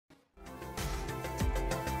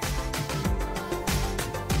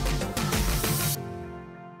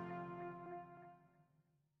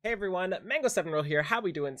Hey everyone, Mango7Roll here. How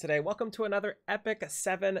we doing today? Welcome to another Epic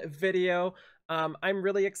 7 video. I'm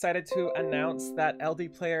really excited to announce that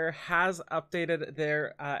LD Player has updated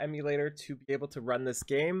their emulator to be able to run this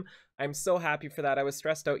game. I'm so happy for that. I was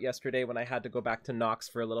stressed out yesterday when I had to go back to Nox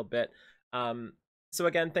for a little bit. So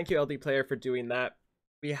again, thank you LD Player for doing that.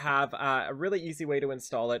 We have a really easy way to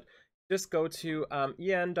install it. Just go to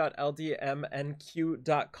en.ldmnq.com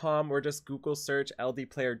or just Google search LD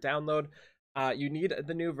Player download. You need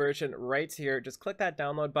the new version right here. Just click that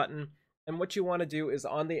download button, and what you want to do is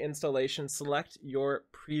on the installation, select your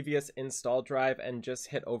previous install drive and just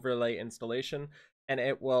hit overlay installation, and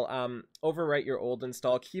it will overwrite your old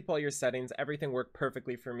install. Keep all your settings, everything worked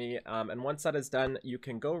perfectly for me, and once that is done, you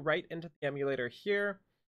can go right into the emulator here,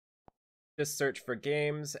 just search for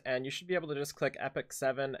games, and you should be able to just click Epic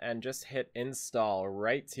 7 and just hit install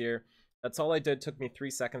right here. That's all I did. Took me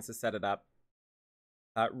 3 seconds to set it up.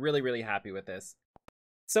 Really happy with this.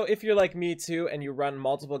 So if you're like me too and you run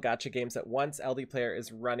multiple gacha games at once, LD Player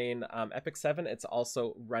is running Epic 7. It's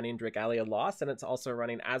also running Dragalia Lost, and it's also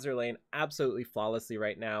running Azur Lane absolutely flawlessly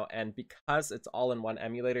right now. And because it's all in one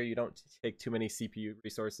emulator, you don't take too many CPU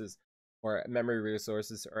resources or memory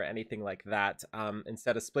resources or anything like that,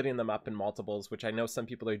 instead of splitting them up in multiples, which I know some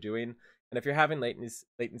people are doing. And if you're having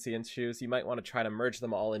latency issues, you might want to try to merge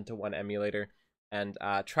them all into one emulator and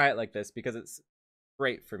try it like this, because it's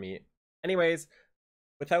great for me. Anyways,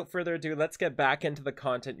 without further ado, let's get back into the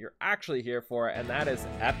content you're actually here for, and that is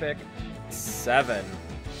Epic 7.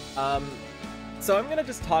 So I'm gonna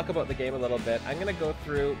just talk about the game a little bit. I'm gonna go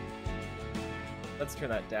through, let's turn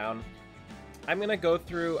that down. I'm gonna go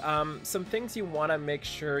through some things you want to make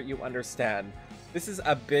sure you understand. This is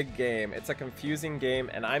a big game. It's a confusing game,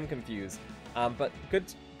 and I'm confused. But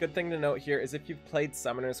good thing to note here is if you've played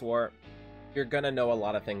Summoner's War, you're gonna know a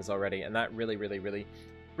lot of things already, and that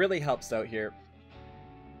really helps out here.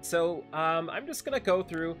 So I'm just gonna go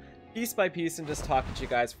through piece by piece and just talk to you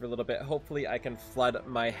guys for a little bit. Hopefully I can flood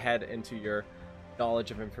my head into your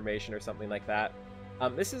knowledge of information or something like that.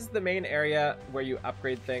 This is the main area where you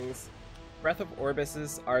upgrade things. Breath of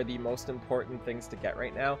Orbuses are the most important things to get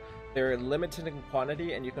right now. They're limited in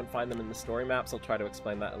quantity, and you can find them in the story maps. I'll try to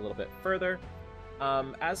explain that a little bit further.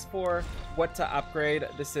 As for what to upgrade,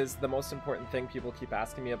 this is the most important thing people keep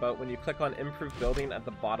asking me about. When you click on Improve Building at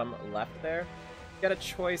the bottom left there, you get a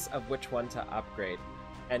choice of which one to upgrade.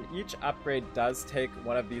 And each upgrade does take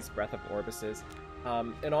one of these Breath of Orbuses.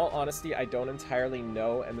 In all honesty, I don't entirely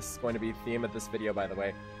know, and this is going to be the theme of this video, by the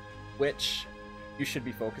way, which you should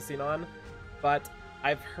be focusing on, but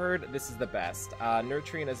I've heard this is the best.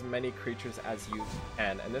 Nurturing as many creatures as you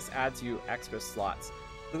can, and this adds you extra slots.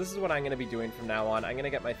 So this is what I'm going to be doing from now on. I'm going to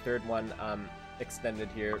get my third one extended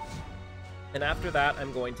here. And after that,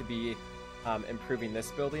 I'm going to be improving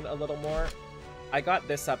this building a little more. I got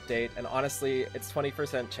this update, and honestly, it's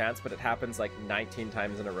 20% chance, but it happens like 19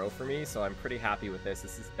 times in a row for me, so I'm pretty happy with this.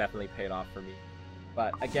 This has definitely paid off for me.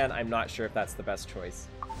 But again, I'm not sure if that's the best choice.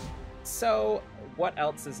 So what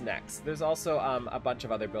else is next? There's also a bunch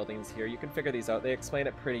of other buildings here. You can figure these out. They explain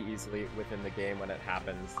it pretty easily within the game when it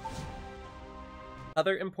happens.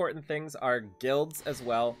 Other important things are guilds as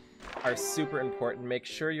well, are super important. Make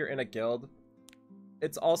sure you're in a guild.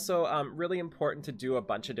 It's also really important to do a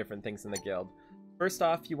bunch of different things in the guild. First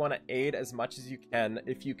off, you want to aid as much as you can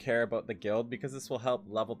if you care about the guild, because this will help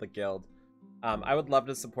level the guild. I would love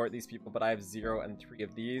to support these people, but I have 0 and 3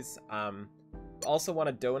 of these. You also want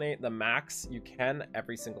to donate the max you can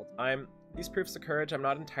every single time. These Proofs of Courage, I'm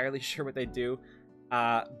not entirely sure what they do.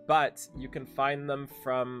 But you can find them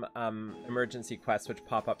from emergency quests, which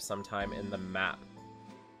pop up sometime in the map.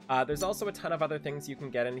 There's also a ton of other things you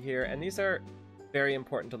can get in here, and these are very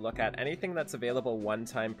important to look at. Anything that's available one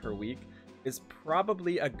time per week is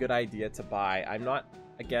probably a good idea to buy. I'm not,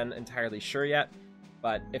 again, entirely sure yet,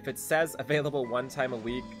 but if it says available one time a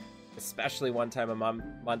week, especially one time a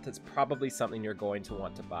month, it's probably something you're going to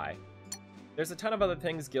want to buy. There's a ton of other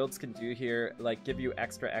things guilds can do here, like give you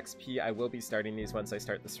extra XP. I will be starting these once I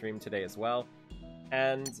start the stream today as well.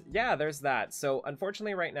 And yeah, there's that. So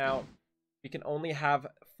unfortunately right now, we can only have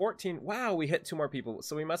 14. Wow, we hit 2 more people.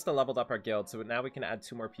 So we must have leveled up our guild. So now we can add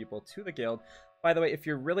 2 more people to the guild. By the way, if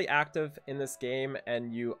you're really active in this game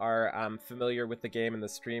and you are familiar with the game and the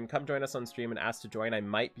stream, come join us on stream and ask to join. I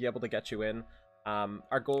might be able to get you in.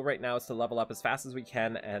 Our goal right now is to level up as fast as we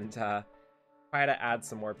can and try to add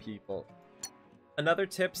some more people. Another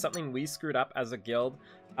tip, something we screwed up as a guild,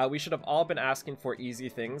 we should have all been asking for easy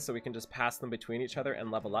things so we can just pass them between each other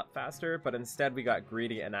and level up faster, but instead we got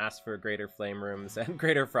greedy and asked for greater flame rooms and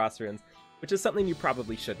greater frost runes, which is something you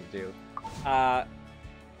probably shouldn't do.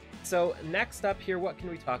 So next up here, what can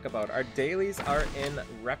we talk about? Our dailies are in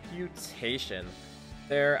Reputation.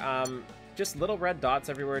 They're just little red dots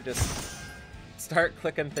everywhere. Just start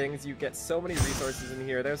clicking things. You get so many resources in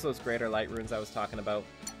here. There's those greater light runes I was talking about.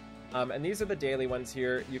 And these are the daily ones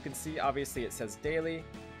here. You can see, obviously, it says daily,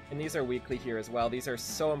 and these are weekly here as well. These are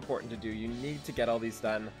so important to do. You need to get all these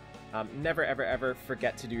done. Never, ever, ever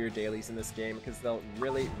forget to do your dailies in this game because they'll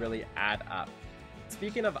really, really add up.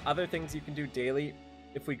 Speaking of other things you can do daily,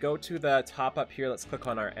 if we go to the top up here, let's click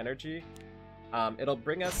on our energy. It'll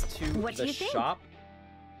bring us to the shop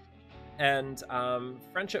and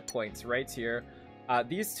friendship points right here.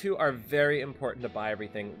 These two are very important to buy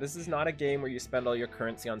everything. This is not a game where you spend all your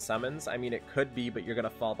currency on summons. I mean, it could be, but you're going to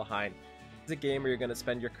fall behind. It's a game where you're going to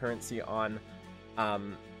spend your currency on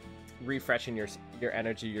refreshing your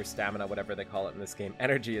energy, your stamina, whatever they call it in this game.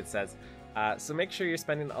 Energy, it says. So make sure you're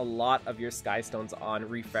spending a lot of your Sky Stones on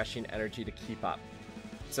refreshing energy to keep up.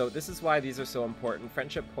 So this is why these are so important.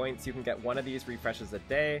 Friendship points, you can get one of these refreshes a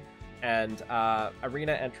day. And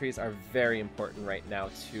arena entries are very important right now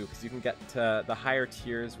too, because you can get to the higher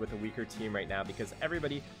tiers with a weaker team right now because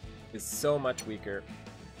everybody is so much weaker.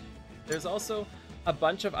 There's also a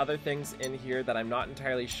bunch of other things in here that I'm not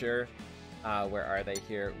entirely sure, where are they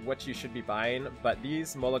here, what you should be buying, but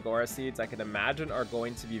these Molagora seeds I can imagine are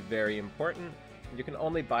going to be very important. You can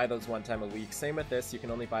only buy those one time a week. Same with this, you can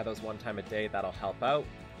only buy those one time a day. That'll help out.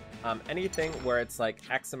 Anything where it's like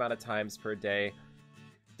X amount of times per day,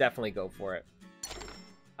 definitely go for it.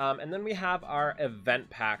 And then we have our event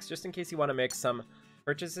packs, just in case you want to make some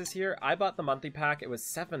purchases here. I bought the monthly pack. It was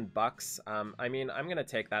 $7. I mean, I'm gonna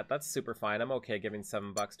take that. That's super fine. I'm okay giving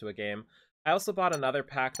 $7 to a game. I also bought another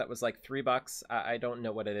pack that was like $3. I don't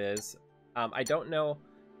know what it is. I don't know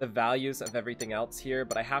the values of everything else here,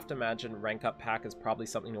 but I have to imagine rank up pack is probably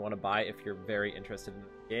something you want to buy if you're very interested in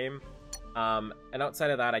the game. And outside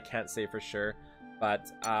of that, I can't say for sure.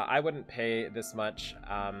 But I wouldn't pay this much,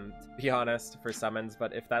 to be honest, for summons.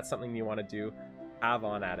 But if that's something you want to do, have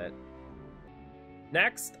on at it.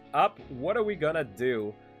 Next up, what are we gonna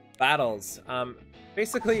do? Battles.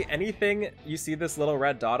 Basically, anything you see this little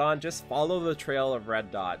red dot on, just follow the trail of red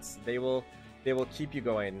dots. They will keep you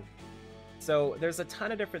going. So there's a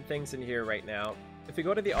ton of different things in here right now. If we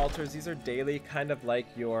go to the altars, these are daily, kind of like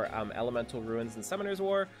your Elemental Ruins in Summoner's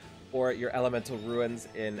War, or your Elemental Ruins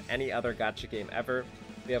in any other gacha game ever.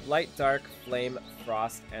 We have Light, Dark, Flame,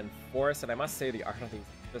 Frost, and Forest, and I must say the art of these is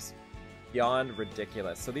just beyond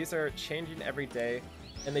ridiculous. So these are changing every day,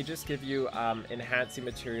 and they just give you enhancing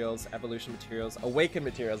materials, evolution materials, awaken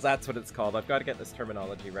materials, that's what it's called. I've got to get this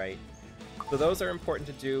terminology right. So those are important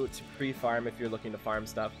to do to pre-farm if you're looking to farm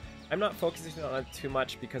stuff. I'm not focusing on it too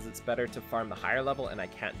much because it's better to farm the higher level, and I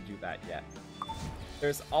can't do that yet.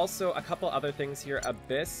 There's also a couple other things here.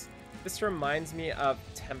 Abyss. This reminds me of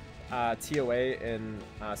TOA in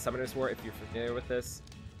Summoner's War, if you're familiar with this.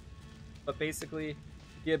 But basically,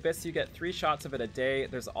 the Abyss, you get 3 shots of it a day.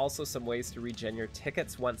 There's also some ways to regen your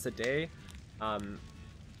tickets once a day,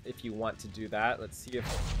 if you want to do that. Let's see if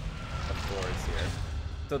the floors here.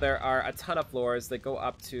 So there are a ton of floors. They go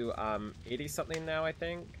up to 80-something now, I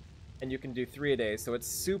think. And you can do 3 a day. So it's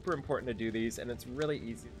super important to do these, and it's really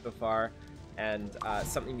easy so far. And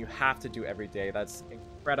something you have to do every day. That's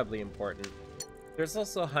incredibly important. There's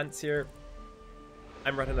also hunts here,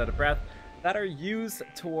 I'm running out of breath, that are used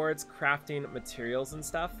towards crafting materials and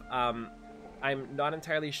stuff. I'm not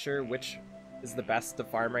entirely sure which is the best to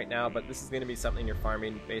farm right now, but this is going to be something you're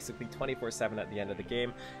farming basically 24/7 at the end of the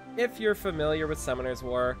game. If you're familiar with Summoner's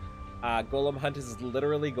War, Golem Hunt is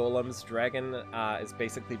literally golems. Dragon is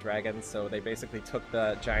basically dragons, so they basically took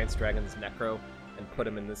the Giant's Dragon's Necro and put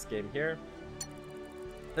him in this game here.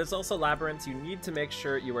 There's also labyrinths. You need to make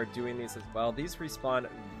sure you are doing these as well. These respawn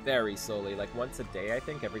very slowly, like once a day, I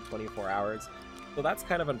think, every 24 hours. So that's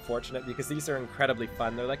kind of unfortunate because these are incredibly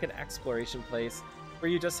fun. They're like an exploration place where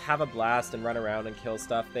you just have a blast and run around and kill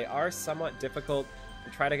stuff. They are somewhat difficult.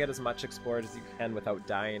 You try to get as much explored as you can without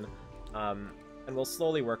dying. And we'll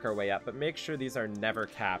slowly work our way up, but make sure these are never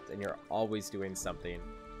capped and you're always doing something.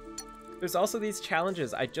 There's also these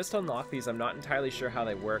challenges. I just unlocked these. I'm not entirely sure how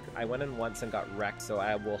they work. I went in once and got wrecked, so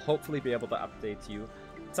I will hopefully be able to update you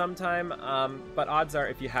sometime. But odds are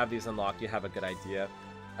if you have these unlocked, you have a good idea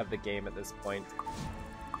of the game at this point.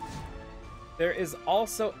 There is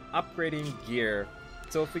also upgrading gear.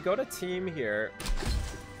 So if we go to team here,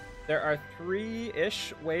 there are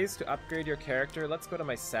 3-ish ways to upgrade your character. Let's go to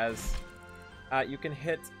my Sez. You can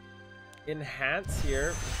hit enhance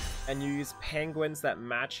here, and you use penguins that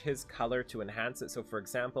match his color to enhance it. So for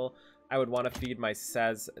example, I would want to feed my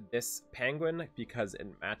Sez this penguin because it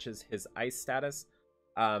matches his ice status.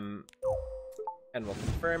 and we'll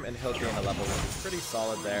confirm, and he'll gain a level, which is pretty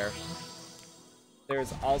solid there.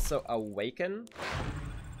 There's also Awaken.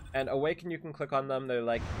 And Awaken, you can click on them. They're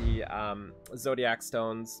like the Zodiac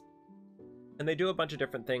Stones. And they do a bunch of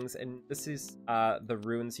different things. And this is the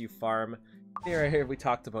runes you farm. Here we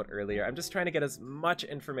talked about earlier. I'm just trying to get as much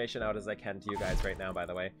information out as I can to you guys right now, by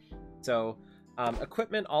the way. So,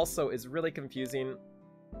 equipment also is really confusing.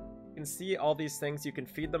 You can see all these things. You can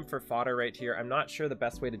feed them for fodder right here. I'm not sure the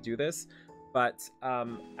best way to do this. But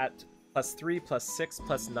at +3, +6,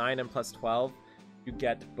 +9, and +12, you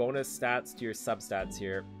get bonus stats to your substats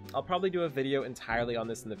here. I'll probably do a video entirely on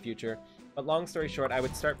this in the future, but long story short, I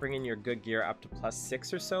would start bringing your good gear up to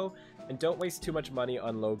 +6 or so, and don't waste too much money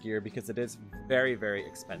on low gear because it is very, very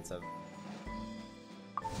expensive.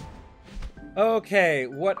 Okay,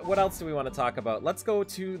 what else do we want to talk about? Let's go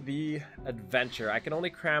to the adventure. I can only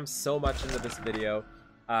cram so much into this video.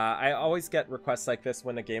 I always get requests like this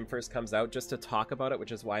when a game first comes out just to talk about it,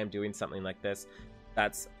 which is why I'm doing something like this.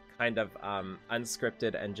 That's kind of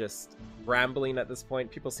unscripted and just rambling at this point.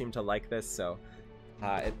 People seem to like this, so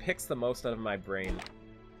it picks the most out of my brain.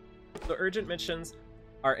 So urgent missions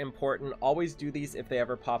are important. Always do these if they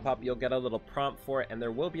ever pop up. You'll get a little prompt for it, and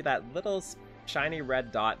there will be that little shiny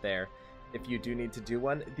red dot there if you do need to do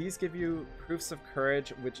one. These give you proofs of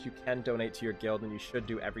courage, which you can donate to your guild, and you should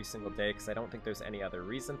do every single day, because I don't think there's any other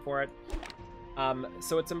reason for it.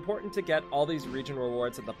 So it's important to get all these region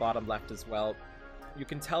rewards at the bottom left as well. You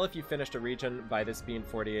can tell if you finished a region by this being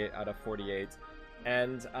 48 out of 48.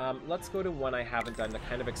 And let's go to one I haven't done to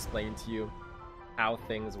kind of explain to you how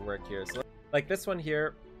things work here. So like this one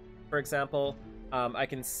here, for example, I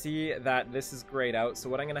can see that this is grayed out. So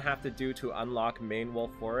what I'm going to have to do to unlock Main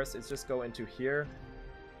Wolf Forest is just go into here,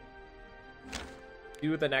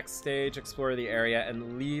 do the next stage, explore the area,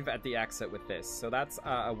 and leave at the exit with this. So that's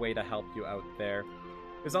a way to help you out there.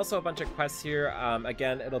 There's also a bunch of quests here.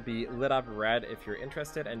 Again, it'll be lit up red if you're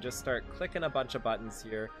interested, and just start clicking a bunch of buttons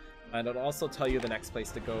here. And it'll also tell you the next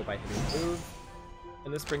place to go by hitting move.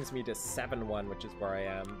 And this brings me to 7-1, which is where I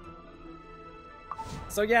am.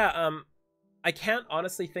 So yeah, I can't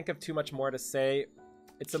honestly think of too much more to say.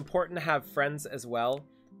 It's important to have friends as well.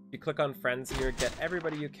 You click on friends here, get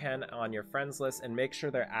everybody you can on your friends list, and make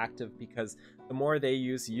sure they're active, because the more they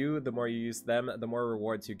use you, the more you use them, the more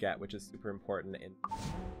rewards you get, which is super important.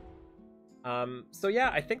 So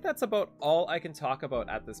yeah, I think that's about all I can talk about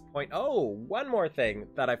at this point. Oh, one more thing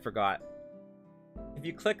that I forgot. If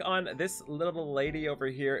you click on this little lady over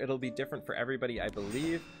here, it'll be different for everybody, I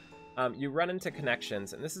believe. You run into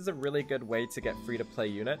connections, and this is a really good way to get free-to-play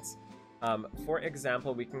units. For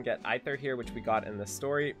example, we can get Aether here, which we got in the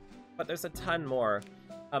story, but there's a ton more.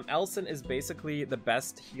 Elson is basically the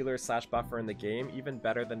best healer / buffer in the game, even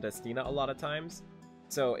better than Destina a lot of times.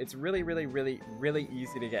 So it's really, really, really, really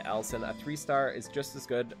easy to get Elson. A 3-star is just as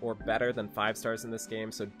good or better than 5 stars in this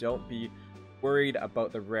game, so don't be worried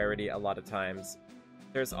about the rarity a lot of times.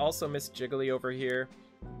 There's also Miss Jiggly over here,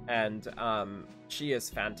 and she is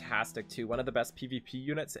fantastic too. One of the best PvP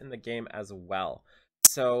units in the game as well.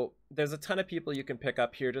 So there's a ton of people you can pick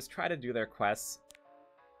up here. Just try to do their quests.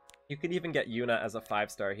 You can even get Yuna as a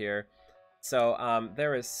 5-star here. So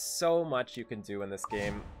there is so much you can do in this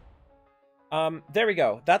game. There we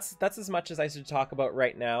go. That's as much as I should talk about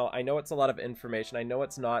right now. I know it's a lot of information. I know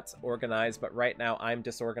it's not organized, but right now I'm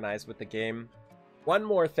disorganized with the game. One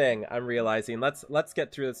more thing I'm realizing. Let's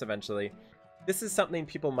get through this eventually. This is something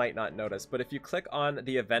people might not notice, but if you click on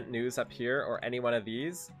the event news up here, or any one of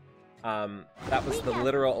these, that was the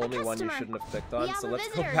literal only one you shouldn't have clicked on. So let's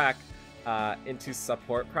go back into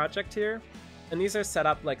support project here. And these are set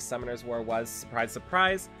up like Summoner's War was. Surprise,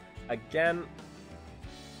 surprise. Again.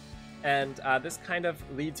 And this kind of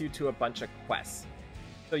leads you to a bunch of quests.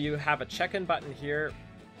 So you have a check-in button here,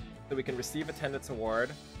 so we can receive attendance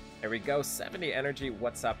award. There we go, 70 energy.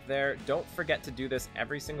 What's up there? Don't forget to do this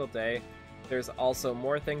every single day. There's also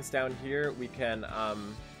more things down here. We can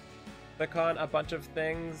click on a bunch of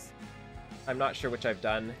things. I'm not sure which I've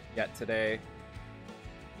done yet today.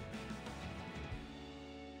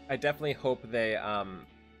 I definitely hope they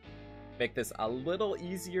make this a little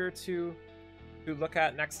easier to look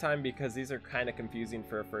at next time, because these are kind of confusing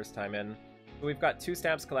for a first time in. So we've got 2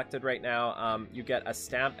 stamps collected right now. You get a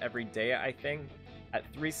stamp every day, I think. At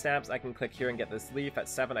 3 stamps, I can click here and get this leaf. At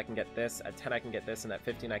 7, I can get this. At 10, I can get this. And at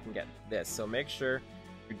 15, I can get this. So make sure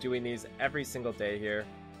you're doing these every single day here.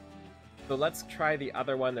 So let's try the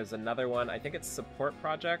other one. There's another one. I think it's Support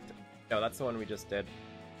Project. No, that's the one we just did.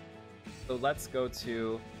 So let's go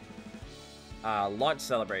to Launch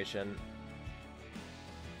Celebration.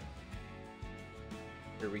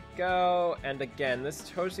 Here we go. And again, this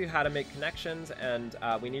shows you how to make connections, and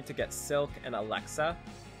we need to get Silk and Alexa.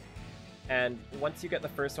 And once you get the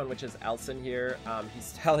first one, which is Elson here,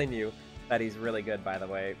 he's telling you that he's really good, by the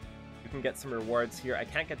way. You can get some rewards here. I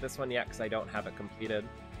can't get this one yet because I don't have it completed.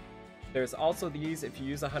 There's also these. If you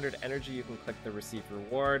use 100 energy, you can click the receive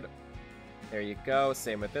reward. There you go.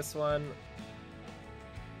 Same with this one.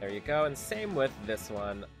 There you go. And same with this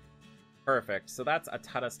one. Perfect. So that's a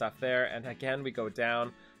ton of stuff there. And again, we go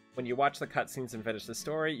down. When you watch the cutscenes and finish the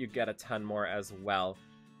story, you get a ton more as well.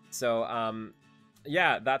 So,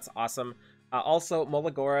 yeah, that's awesome. Also,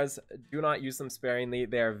 Molagoras, do not use them sparingly.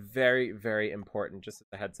 They are very, very important, just as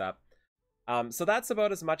a heads up. So that's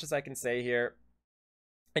about as much as I can say here.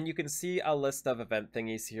 And you can see a list of event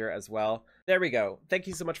thingies here as well. There we go. Thank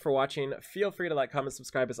you so much for watching. Feel free to like, comment,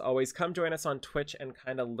 subscribe as always. Come join us on Twitch and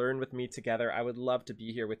kind of learn with me together. I would love to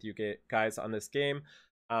be here with you guys on this game.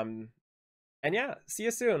 And yeah, see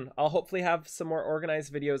you soon. I'll hopefully have some more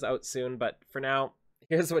organized videos out soon. But for now,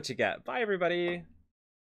 here's what you get. Bye, everybody.